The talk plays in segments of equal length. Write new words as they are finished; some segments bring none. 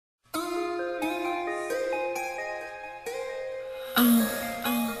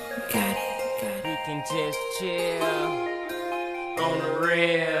Got it. We can just chill on the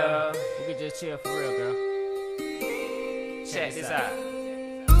real. We can just chill for real, girl. Check this out.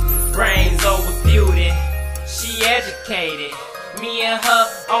 Brains over beauty, she educated. Me and her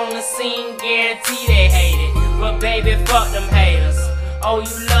on the scene, guarantee they hate it. But baby, fuck them haters. Oh,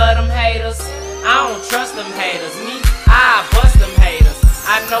 you love them haters? I don't trust them haters. Me, I bust them haters.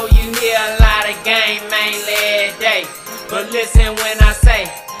 I know you hear a lot of game mainly every day, but listen when I say,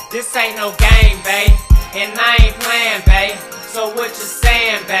 this ain't no game, babe, and I ain't playing, babe. So what you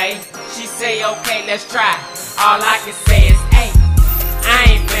saying, babe? She say, okay, let's try. All I can say is, hey,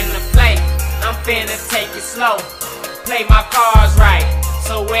 I ain't finna play, I'm finna take it slow. Play my cards right,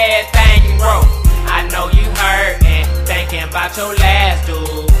 so everything can grow. I know you hurtin', thinking about your last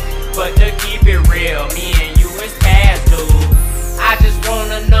dude, but to keep it real, me and you is past due. I just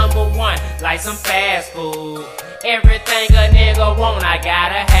want a #1, like some fast food. Everything a nigga want, I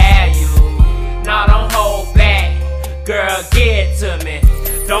gotta have you. Nah, don't hold back, girl, get it to me.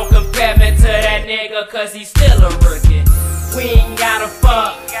 Don't compare me to that nigga, cause he's still a rookie. We ain't gotta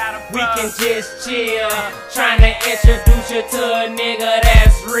fuck, we can just chill. Tryna introduce you to a nigga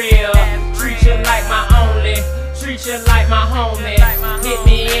that's real. Treat you like my only, treat you like my homie. Hit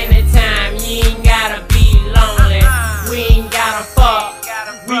me anytime, you ain't gotta be lonely. We ain't gotta fuck,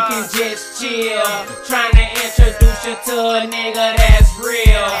 we can just chill. Tryna introduce you to a nigga that's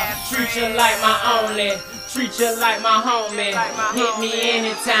real. Treat you like my only, treat you like my homie. Hit me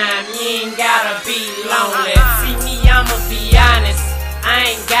anytime, you ain't gotta be lonely. See me, I'ma be honest,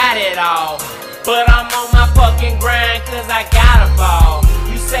 I ain't got it all, but I'm on my fucking grind cause I got a ball.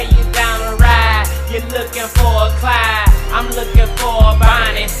 You say you down to ride, you're looking for a Clyde, I'm looking for a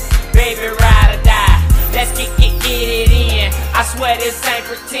Bonnie. Baby, ride or die, let's get it in. I swear this ain't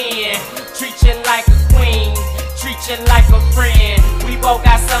pretend. Treat you like a queen, treat you like a friend. We both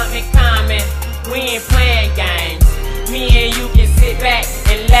got something in common, we ain't playing games. Me and you can sit back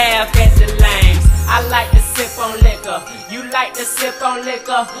and laugh at the lames. I like to sip on liquor, you like to sip on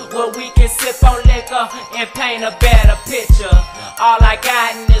liquor. Well, we can sip on liquor and paint a better picture. All I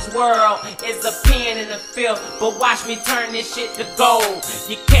got in this world is a pen and a fill, but watch me turn this shit to gold.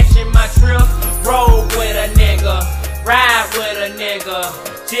 You catching my drift? Roll with a nigga, ride with a nigga.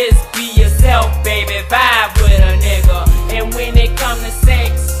 Just be yourself, baby, vibe with a nigga. And when it come to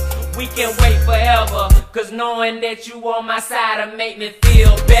sex, we can wait forever, cause knowing that you on my side will make me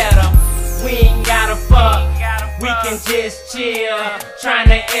feel better. We ain't gotta fuck, we can just chill.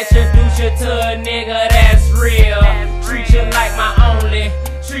 Tryna introduce you to a nigga that's real. Treat you like my only,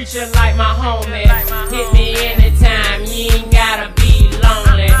 treat you like my homie. Hit me anytime, you ain't gotta be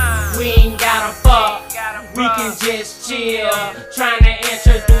lonely. We ain't gotta fuck, we can just chill. Tryna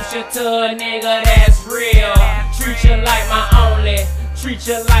introduce you to a nigga that's real. Treat you like my only, treat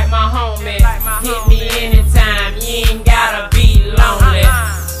you like my homie. Hit me anytime, you ain't gotta be